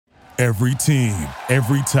Every team,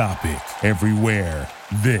 every topic, everywhere.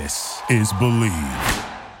 This is Believe.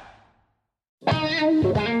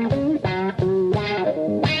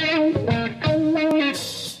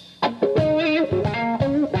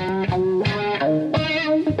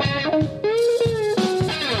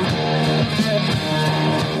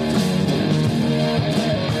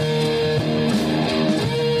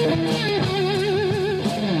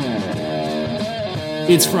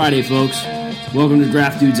 It's Friday, folks. Welcome to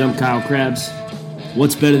Draft Dudes. I'm Kyle Krabs.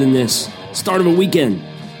 What's better than this? Start of a weekend.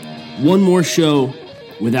 One more show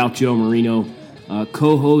without Joe Marino,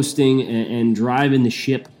 co-hosting and driving the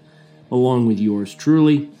ship along with yours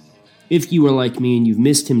truly. If you are like me and you've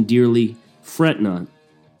missed him dearly, fret not.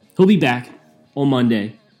 He'll be back on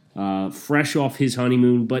Monday, fresh off his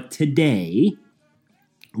honeymoon. But today,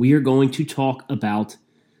 we are going to talk about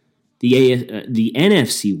the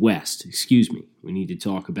NFC West. We need to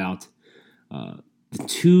talk about the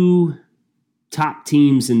two top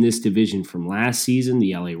teams in this division from last season,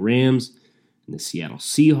 the LA Rams and the Seattle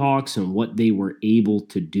Seahawks, and what they were able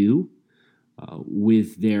to do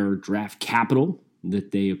with their draft capital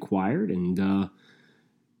that they acquired. And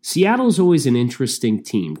Seattle's always an interesting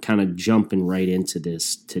team, kind of jumping right into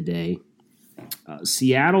this today.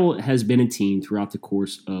 Seattle has been a team throughout the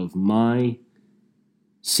course of my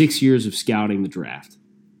 6 years of scouting the draft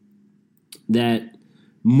that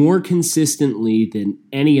more consistently than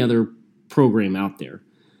any other program out there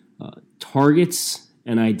targets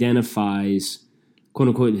and identifies, quote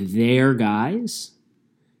unquote, their guys,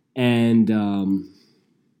 and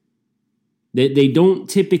they don't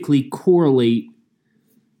typically correlate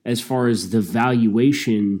as far as the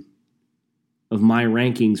valuation of my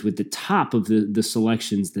rankings with the top of the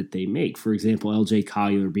selections that they make. For example, LJ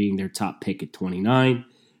Collier being their top pick at 29.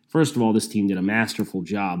 First of all, this team did a masterful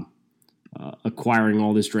job acquiring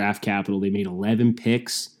all this draft capital. They made 11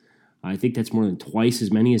 picks. I think that's more than twice as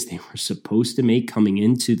many as they were supposed to make coming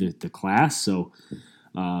into the class. So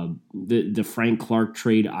the Frank Clark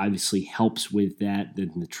trade obviously helps with that,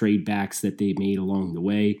 the trade backs that they made along the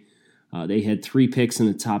way. They had 3 picks in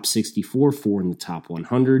the top 64, 4 in the top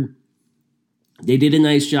 100. They did a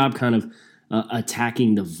nice job kind of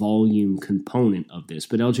attacking the volume component of this.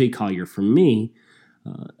 But LJ Collier, for me,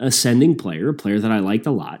 ascending player, a player that I liked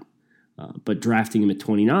a lot, but drafting him at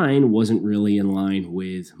 29 wasn't really in line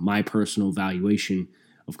with my personal valuation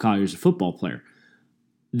of Collier as a football player.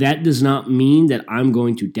 That does not mean that I'm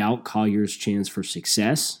going to doubt Collier's chance for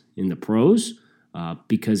success in the pros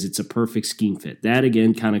because it's a perfect scheme fit. That,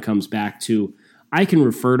 again, kind of comes back to I can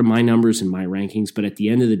refer to my numbers and my rankings, but at the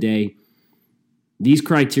end of the day, these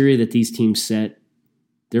criteria that these teams set,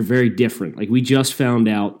 they're very different. Like we just found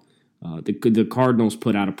out, the Cardinals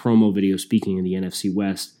put out a promo video speaking of the NFC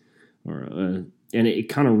West, and it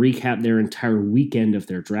kind of recapped their entire weekend of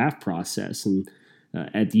their draft process. And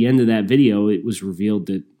at the end of that video, it was revealed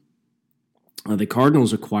that the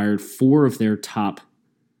Cardinals acquired 4 of their top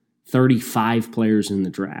 35 players in the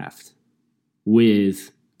draft, with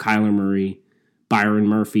Kyler Murray, Byron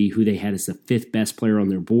Murphy, who they had as the 5th best player on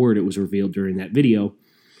their board. It was revealed during that video.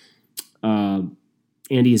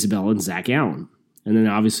 Andy Isabella and Zach Allen. And then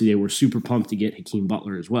obviously they were super pumped to get Hakeem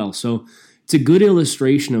Butler as well. So it's a good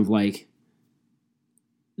illustration of like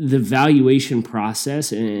the valuation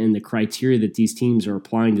process and the criteria that these teams are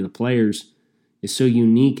applying to the players is so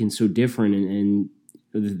unique and so different. And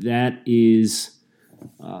that is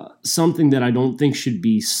something that I don't think should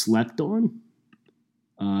be slept on.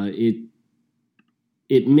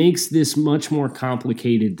 It makes this much more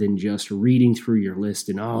complicated than just reading through your list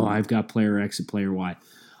and, I've got player X and player Y.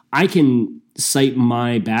 I can cite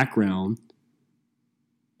my background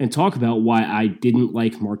and talk about why I didn't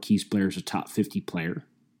like Marquise Blair as a top 50 player.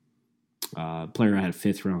 Player I had a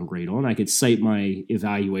 5th round grade on. I could cite my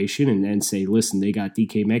evaluation and then say, listen, they got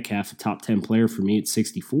DK Metcalf, a top 10 player for me at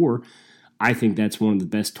 64. I think that's one of the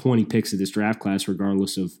best 20 picks of this draft class,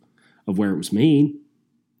 regardless of where it was made.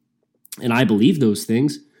 And I believe those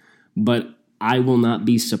things, but I will not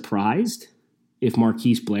be surprised if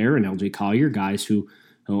Marquise Blair and LJ Collier, guys who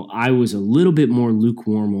I was a little bit more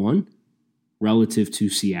lukewarm on relative to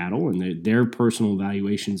Seattle and their personal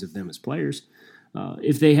evaluations of them as players,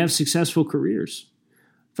 if they have successful careers.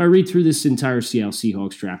 If I read through this entire Seattle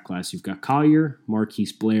Seahawks draft class, you've got Collier,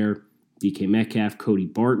 Marquise Blair, DK Metcalf, Cody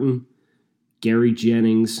Barton, Gary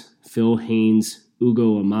Jennings, Phil Haynes,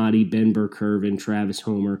 Ugo Amadi, Ben Burkervin, Travis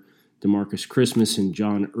Homer, DeMarcus Christmas, and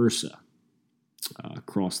John Ursa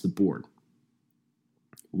across the board.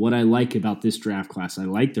 What I like about this draft class, I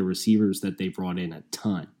like the receivers that they brought in a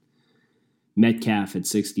ton. Metcalf at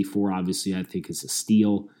 64, obviously, I think is a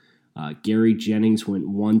steal. Gary Jennings went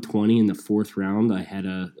 120 in the fourth round. I had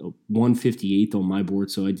a 158th on my board,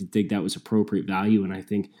 so I did think that was appropriate value, and I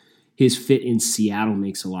think his fit in Seattle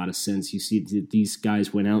makes a lot of sense. You see, these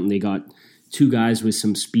guys went out and they got two guys with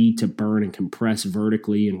some speed to burn and compress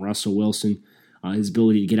vertically, and Russell Wilson, his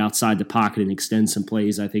ability to get outside the pocket and extend some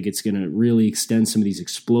plays. I think it's going to really extend some of these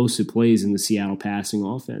explosive plays in the Seattle passing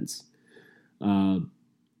offense.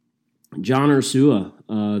 John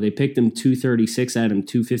Ursua, they picked him 236. I had him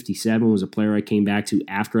 257, was a player I came back to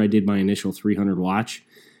after I did my initial 300 watch.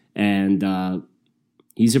 And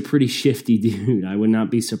he's a pretty shifty dude. I would not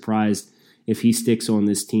be surprised if he sticks on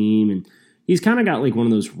this team. And he's kind of got like one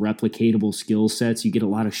of those replicatable skill sets. You get a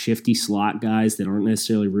lot of shifty slot guys that aren't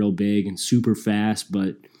necessarily real big and super fast,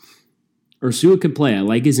 but Ursua could play. I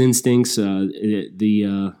like his instincts.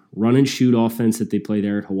 The run and shoot offense that they play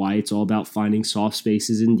there at Hawaii, it's all about finding soft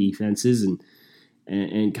spaces in defenses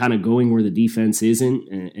and kind of going where the defense isn't.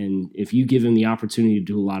 And if you give him the opportunity to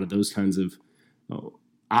do a lot of those kinds of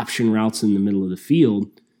option routes in the middle of the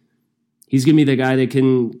field, he's going to be the guy that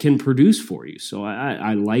can produce for you. So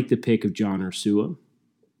I like the pick of John Ursua.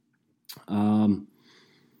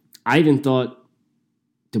 I even thought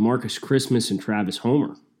DeMarcus Christmas and Travis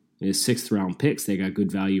Homer, his sixth-round picks, they got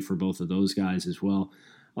good value for both of those guys as well.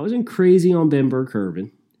 I wasn't crazy on Ben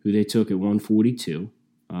Burke-Irvin, who they took at 142.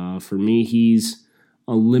 For me, he's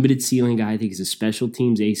a limited ceiling guy. I think he's a special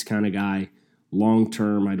teams ace kind of guy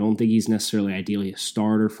long-term. I don't think he's necessarily ideally a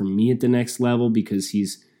starter for me at the next level because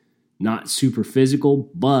he's not super physical.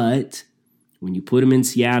 But when you put him in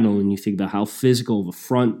Seattle and you think about how physical of a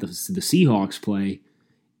front the Seahawks play,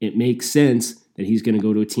 it makes sense that he's going to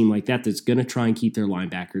go to a team like that that's going to try and keep their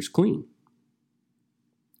linebackers clean.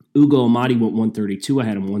 Ugo Amadi went 132. I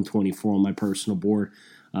had him 124 on my personal board.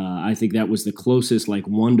 I think that was the closest like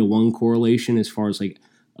one-to-one correlation as far as like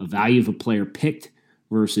a value of a player picked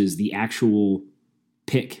versus the actual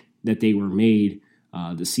pick that they were made.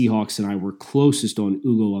 The Seahawks and I were closest on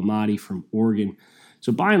Ugo Amadi from Oregon.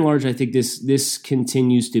 So by and large, I think this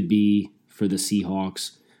continues to be for the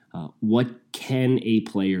Seahawks. What can a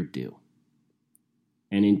player do?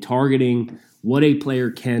 And in targeting what a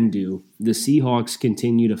player can do, the Seahawks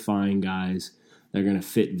continue to find guys that are going to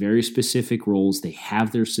fit very specific roles. They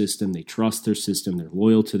have their system. They trust their system. They're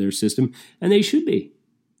loyal to their system. And they should be,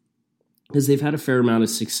 because they've had a fair amount of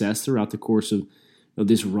success throughout the course of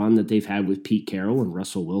this run that they've had with Pete Carroll and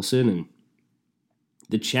Russell Wilson. And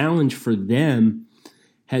the challenge for them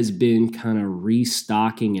has been kind of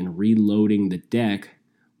restocking and reloading the deck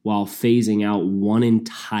while phasing out one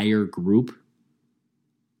entire group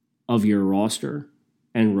of your roster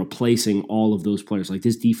and replacing all of those players. Like,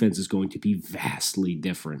 this defense is going to be vastly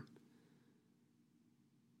different.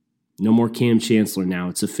 No more Cam Chancellor now.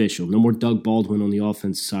 It's official. No more Doug Baldwin on the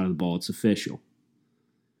offensive side of the ball. It's official.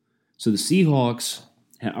 So the Seahawks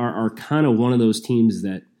are kind of one of those teams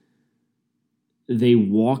that they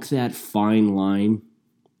walk that fine line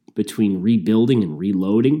between rebuilding and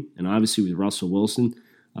reloading. And obviously with Russell Wilson,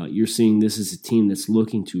 you're seeing this as a team that's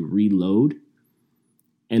looking to reload.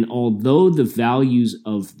 And although the values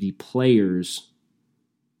of the players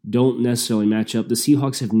don't necessarily match up, the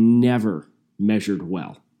Seahawks have never measured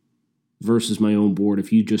well versus my own board.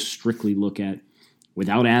 If you just strictly look at,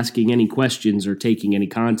 without asking any questions or taking any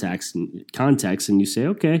context, and you say,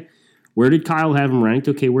 okay, where did Kyle have them ranked?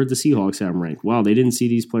 Okay, where did the Seahawks have them ranked? Wow, they didn't see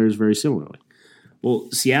these players very similarly. Well,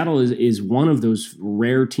 Seattle is one of those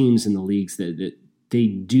rare teams in the leagues that they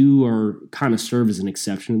do or kind of serve as an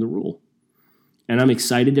exception to the rule. And I'm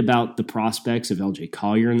excited about the prospects of LJ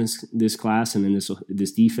Collier in this class and in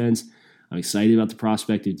this defense. I'm excited about the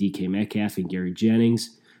prospect of DK Metcalf and Gary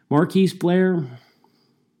Jennings. Marquise Blair,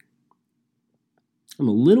 I'm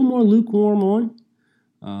a little more lukewarm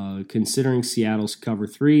on, considering Seattle's cover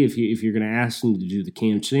 3. If you're going to ask him to do the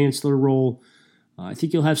Cam Chancellor role, I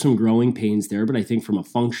think you'll have some growing pains there, but I think from a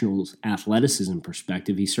functional athleticism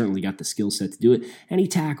perspective, he's certainly got the skill set to do it, and he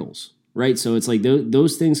tackles, right? So it's like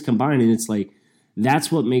those things combined, and it's like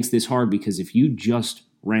that's what makes this hard, because if you just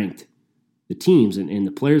ranked the teams and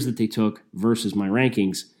the players that they took versus my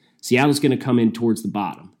rankings, Seattle's going to come in towards the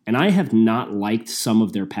bottom. And I have not liked some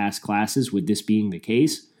of their past classes with this being the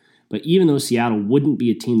case, but even though Seattle wouldn't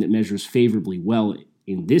be a team that measures favorably well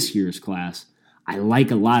in this year's class, I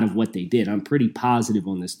like a lot of what they did. I'm pretty positive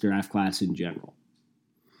on this draft class in general.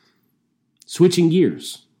 Switching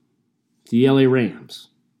gears, the LA Rams.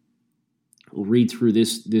 We'll read through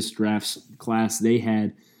this draft class. They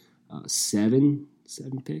had seven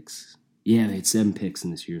picks. Yeah, they had 7 picks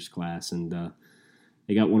in this year's class, and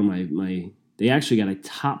they got one of my. They actually got a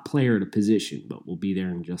top player at a position, but we'll be there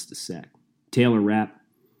in just a sec. Taylor Rapp,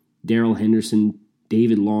 Darrell Henderson,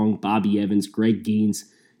 David Long, Bobby Evans, Greg Gaines,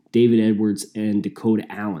 David Edwards, and Dakota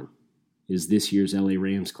Allen is this year's LA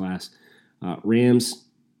Rams class. Rams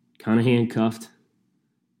kind of handcuffed.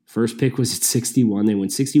 First pick was at 61. They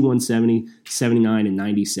went 61, 70, 79, and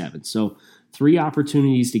 97. So 3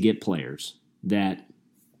 opportunities to get players that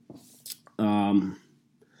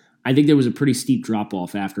I think there was a pretty steep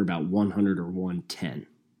drop-off after about 100 or 110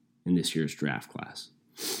 in this year's draft class.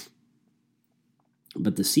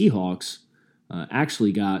 But the Seahawks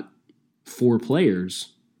actually got 4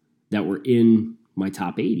 players that were in my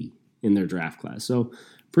top 80 in their draft class. So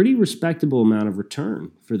pretty respectable amount of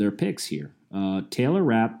return for their picks here. Taylor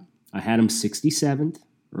Rapp, I had him 67th,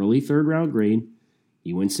 early third-round grade.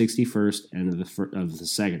 He went 61st, end of the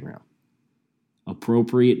second round.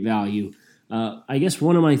 Appropriate value. I guess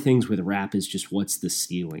one of my things with Rapp is just what's the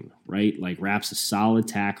ceiling, right? Like Rapp's a solid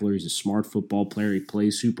tackler. He's a smart football player. He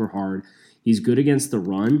plays super hard. He's good against the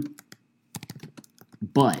run.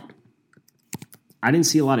 But I didn't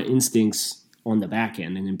see a lot of instincts on the back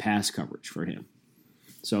end and in pass coverage for him.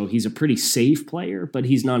 So he's a pretty safe player, but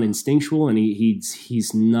he's not instinctual, and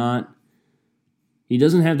he's not. He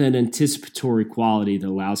doesn't have that anticipatory quality that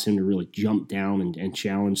allows him to really jump down and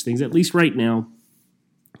challenge things, at least right now,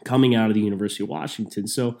 coming out of the University of Washington.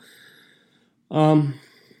 So I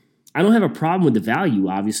don't have a problem with the value,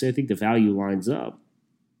 obviously. I think the value lines up.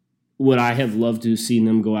 Would I have loved to have seen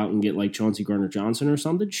them go out and get like Chauncey Gardner-Johnson or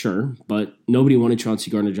something? Sure, but nobody wanted Chauncey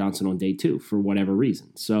Gardner-Johnson on day 2 for whatever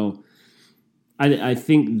reason. So I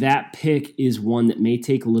think that pick is one that may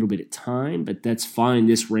take a little bit of time, but that's fine.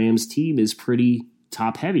 This Rams team is pretty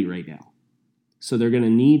top-heavy right now. So they're going to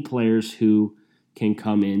need players who can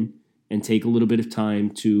come in and take a little bit of time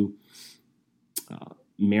to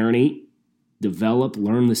marinate, develop,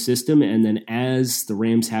 learn the system, and then as the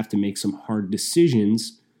Rams have to make some hard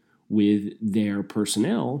decisions with their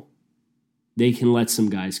personnel, they can let some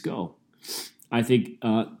guys go. I think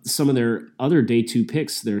some of their other day 2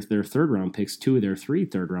 picks, their third-round picks, 2 of their 3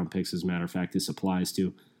 third-round picks, as a matter of fact, this applies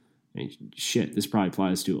to, this probably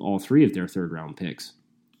applies to all 3 of their third-round picks.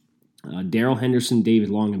 Darrell Henderson, David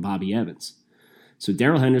Long, and Bobby Evans. So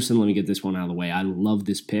Darrell Henderson, let me get this one out of the way. I love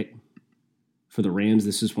this pick for the Rams.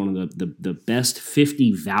 This is one of the best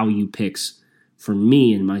 50 value picks for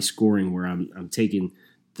me in my scoring, where I'm taking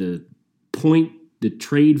the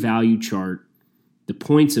trade value chart, the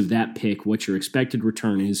points of that pick, what your expected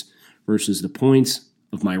return is, versus the points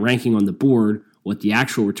of my ranking on the board, what the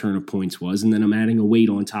actual return of points was, and then I'm adding a weight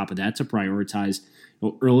on top of that to prioritize.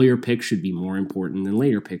 Earlier picks should be more important than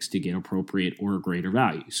later picks to get appropriate or greater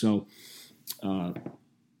value. So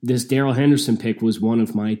this Darrell Henderson pick was one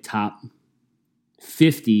of my top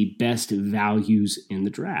 50 best values in the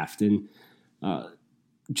draft. And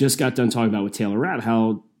just got done talking about with Taylor Rapp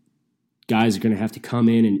how guys are going to have to come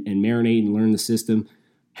in and marinate and learn the system.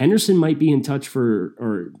 Henderson might be in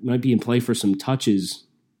play for some touches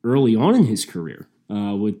early on in his career,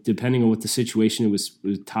 depending on what the situation was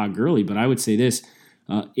with Todd Gurley. But I would say this,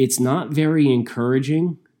 it's not very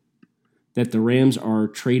encouraging that the Rams are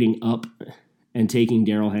trading up and taking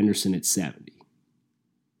Darrell Henderson at 70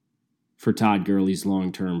 for Todd Gurley's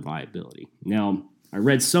long-term viability. Now, I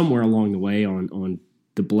read somewhere along the way on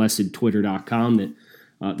theblessedtwitter.com that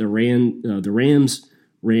the Rams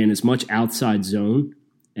ran as much outside zone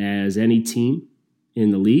as any team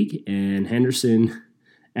in the league, and Henderson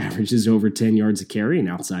averages over 10 yards a carry in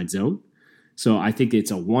outside zone. So I think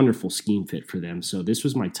it's a wonderful scheme fit for them. So this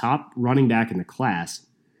was my top running back in the class,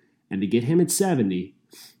 and to get him at 70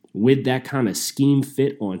 with that kind of scheme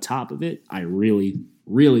fit on top of it, I really,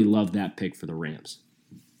 really love that pick for the Rams.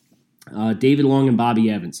 David Long and Bobby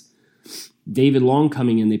Evans. David Long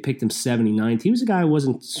coming in, they picked him 79th. He was a guy I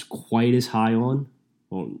wasn't quite as high on,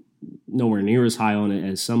 well, nowhere near as high on it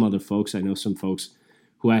as some other folks. I know some folks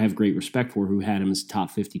who I have great respect for who had him as a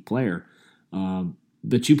top 50 player.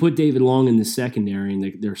 But you put David Long in the secondary,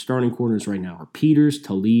 and their starting corners right now are Peters,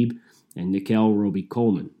 Talib, and Nickel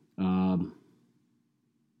Roby-Coleman.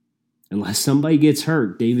 Unless somebody gets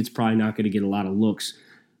hurt, David's probably not going to get a lot of looks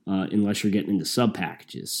unless you're getting into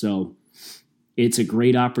sub-packages. So it's a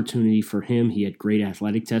great opportunity for him. He had great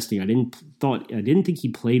athletic testing. I didn't think he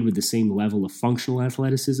played with the same level of functional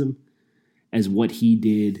athleticism as what he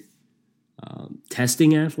did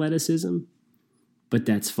testing athleticism, but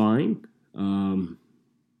that's fine.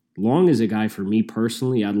 Long is a guy for me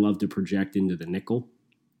personally. I'd love to project into the nickel,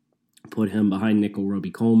 put him behind Nickel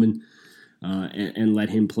Roby-Coleman, and let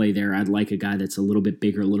him play there. I'd like a guy that's a little bit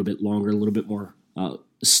bigger, a little bit longer, a little bit more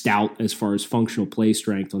stout as far as functional play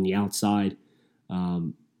strength on the outside.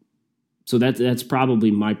 So that's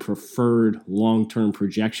probably my preferred long-term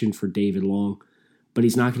projection for David Long. but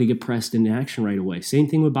he's not going to get pressed into action right away. Same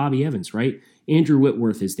thing with Bobby Evans, right? Andrew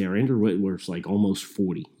Whitworth is there. Andrew Whitworth's like almost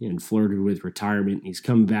 40 and flirted with retirement. He's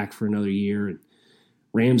coming back for another year. And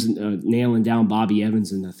Rams nailing down Bobby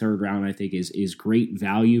Evans in the third round, I think, is great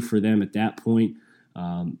value for them at that point.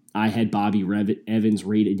 I had Bobby Evans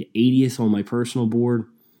rated 80th on my personal board.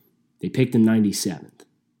 They picked him 97th.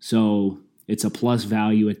 So it's a plus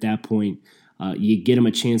value at that point. You get him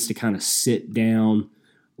a chance to kind of sit down,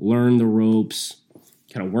 learn the ropes,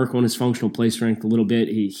 kind of work on his functional play strength a little bit.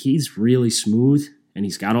 He's really smooth, and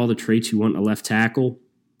he's got all the traits you want in a left tackle.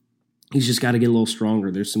 He's just got to get a little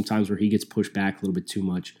stronger. There's some times where he gets pushed back a little bit too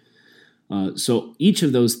much. So each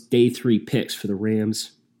of those day 3 picks for the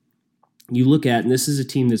Rams, you look at, and this is a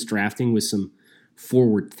team that's drafting with some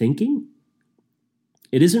forward thinking.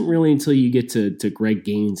 It isn't really until you get to Greg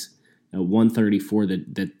Gaines at 134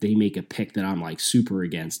 that they make a pick that I'm like super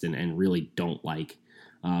against and really don't like.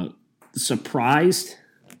 Surprised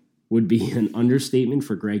would be an understatement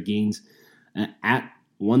for Greg Gaines. At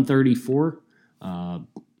 134,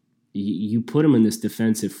 you put him in this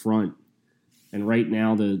defensive front, and right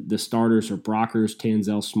now the starters are Brockers,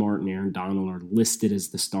 Tanzel Smart, and Aaron Donald are listed as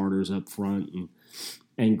the starters up front.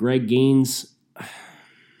 And Greg Gaines,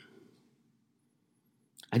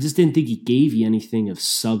 I just didn't think he gave you anything of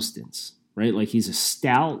substance, right? Like, he's a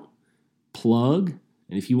stout plug,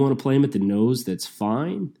 and if you want to play him at the nose, that's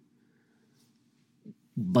fine.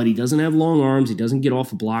 But he doesn't have long arms. He doesn't get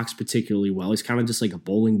off of blocks particularly well. He's kind of just like a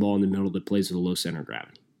bowling ball in the middle that plays with a low center of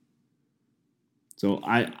gravity. So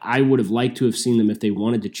I would have liked to have seen them if they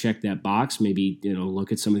wanted to check that box, maybe,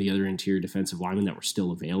 look at some of the other interior defensive linemen that were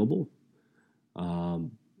still available.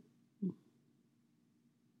 Let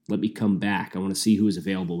me come back. I want to see who is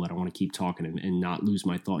available, but I want to keep talking and not lose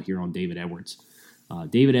my thought here on David Edwards.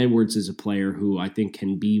 David Edwards is a player who I think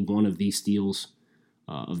can be one of the steals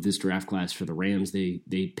of this draft class for the Rams.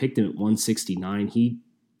 They picked him at 169. He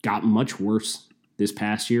got much worse this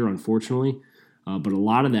past year, unfortunately, but a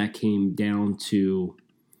lot of that came down to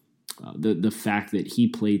the fact that he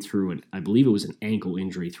played through I believe it was an ankle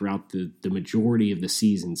injury throughout the majority of the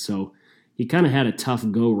season. So he kind of had a tough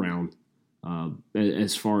go-round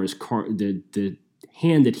as far as the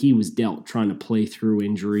hand that he was dealt trying to play through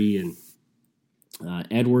injury. And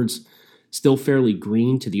Edwards still fairly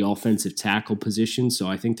green to the offensive tackle position, so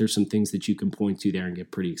I think there's some things that you can point to there and get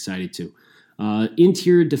pretty excited to.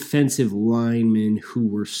 Interior defensive linemen who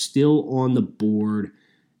were still on the board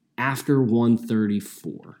after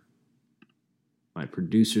 134. My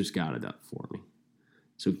producers got it up for me.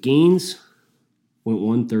 So Gaines went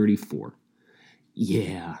 134.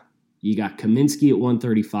 Yeah, you got Kaminsky at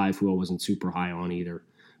 135, who I wasn't super high on either.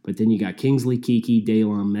 But then you got Kingsley Keke,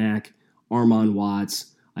 Daylon Mack, Armon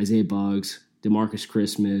Watts, Isaiah Buggs, DeMarcus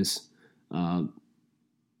Christmas,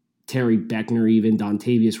 Terry Beckner even,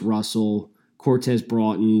 Dontavius Russell, Cortez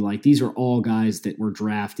Broughton. Like, these are all guys that were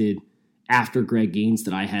drafted after Greg Gaines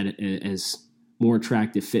that I had as more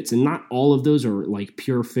attractive fits. And not all of those are like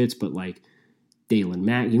pure fits, but like Daylon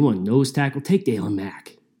Mack. You want nose tackle? Take Daylon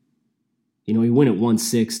Mack. He went at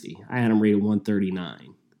 160. I had him rated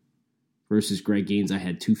 139. Versus Greg Gaines, I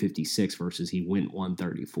had 256 versus he went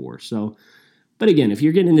 134. So, but again, if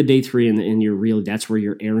you're getting into day 3 and you're really, that's where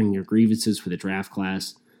you're airing your grievances for the draft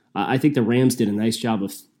class. I think the Rams did a nice job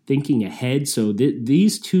of thinking ahead. So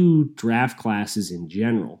these two draft classes in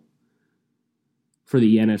general for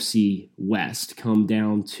the NFC West come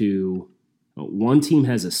down to one team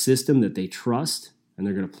has a system that they trust, and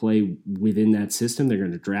they're going to play within that system. They're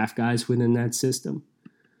going to draft guys within that system.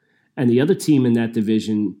 And the other team in that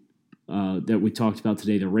division that we talked about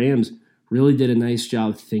today, the Rams, really did a nice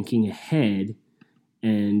job thinking ahead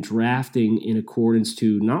and drafting in accordance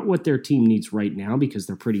to not what their team needs right now because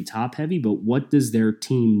they're pretty top-heavy, but what does their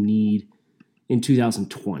team need in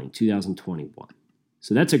 2020, 2021.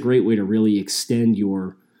 So that's a great way to really extend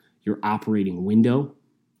your operating window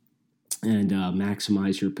and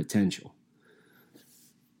maximize your potential.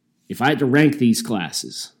 If I had to rank these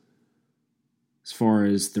classes, as far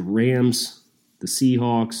as the Rams, the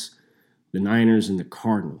Seahawks, the Niners, and the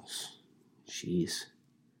Cardinals, jeez,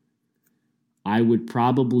 I would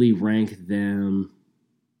probably rank them.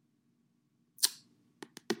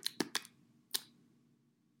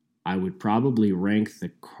 I would probably rank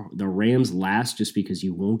the Rams last just because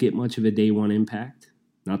you won't get much of a day one impact.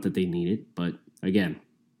 Not that they need it, but again,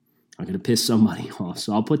 I'm going to piss somebody off.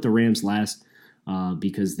 So I'll put the Rams last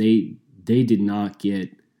because they did not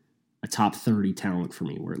get a top 30 talent for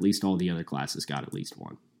me, where at least all the other classes got at least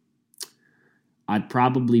one. I'd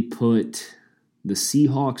probably put the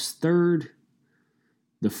Seahawks third,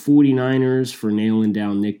 the 49ers for nailing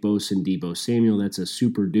down Nick Bosa and Deebo Samuel. That's a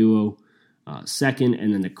super duo. second.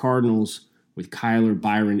 And then the Cardinals with Kyler,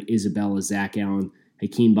 Byron, Isabella, Zach Allen,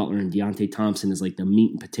 Hakeem Butler, and Deontay Thompson is like the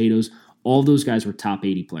meat and potatoes. All those guys were top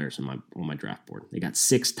 80 players on my draft board. They got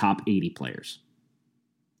 6 top 80 players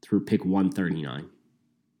through pick 139.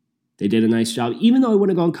 They did a nice job, even though I would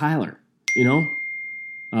have gone Kyler,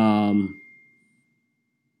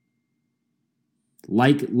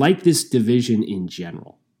 Like this division in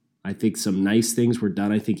general. I think some nice things were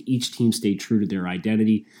done. I think each team stayed true to their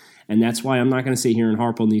identity. And that's why I'm not going to sit here and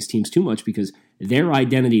harp on these teams too much, because their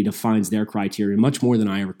identity defines their criteria much more than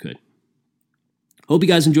I ever could. Hope you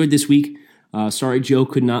guys enjoyed this week. Sorry Joe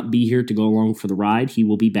could not be here to go along for the ride. He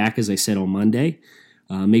will be back, as I said, on Monday.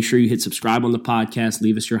 Make sure you hit subscribe on the podcast.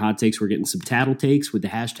 Leave us your hot takes. We're getting some tattle takes with the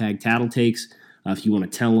hashtag tattle takes. If you want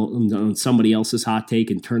to tell on somebody else's hot take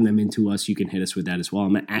and turn them into us, you can hit us with that as well.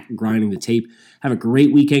 I'm at Grinding the Tape. Have a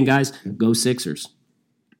great weekend, guys. Go Sixers.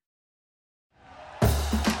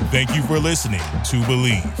 Thank you for listening to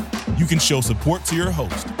Believe. You can show support to your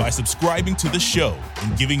host by subscribing to the show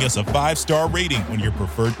and giving us a 5-star rating on your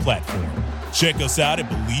preferred platform. Check us out at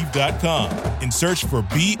Believe.com and search for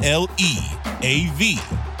BLEAV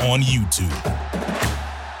on YouTube.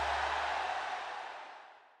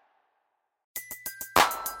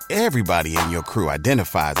 Everybody in your crew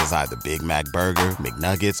identifies as either Big Mac Burger,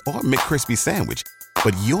 McNuggets, or McCrispy Sandwich.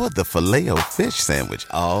 But you're the Filet-O-Fish Sandwich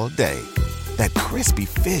all day. That crispy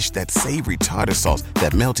fish, that savory tartar sauce,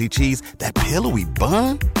 that melty cheese, that pillowy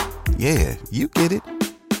bun. Yeah, you get it.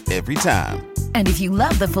 Every time. And if you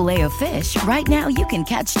love the Filet-O-Fish, right now you can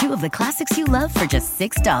catch 2 of the classics you love for just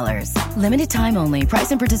 $6. Limited time only.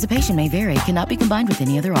 Price and participation may vary. Cannot be combined with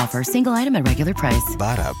any other offer. Single item at regular price.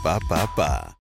 Ba-da-ba-ba-ba.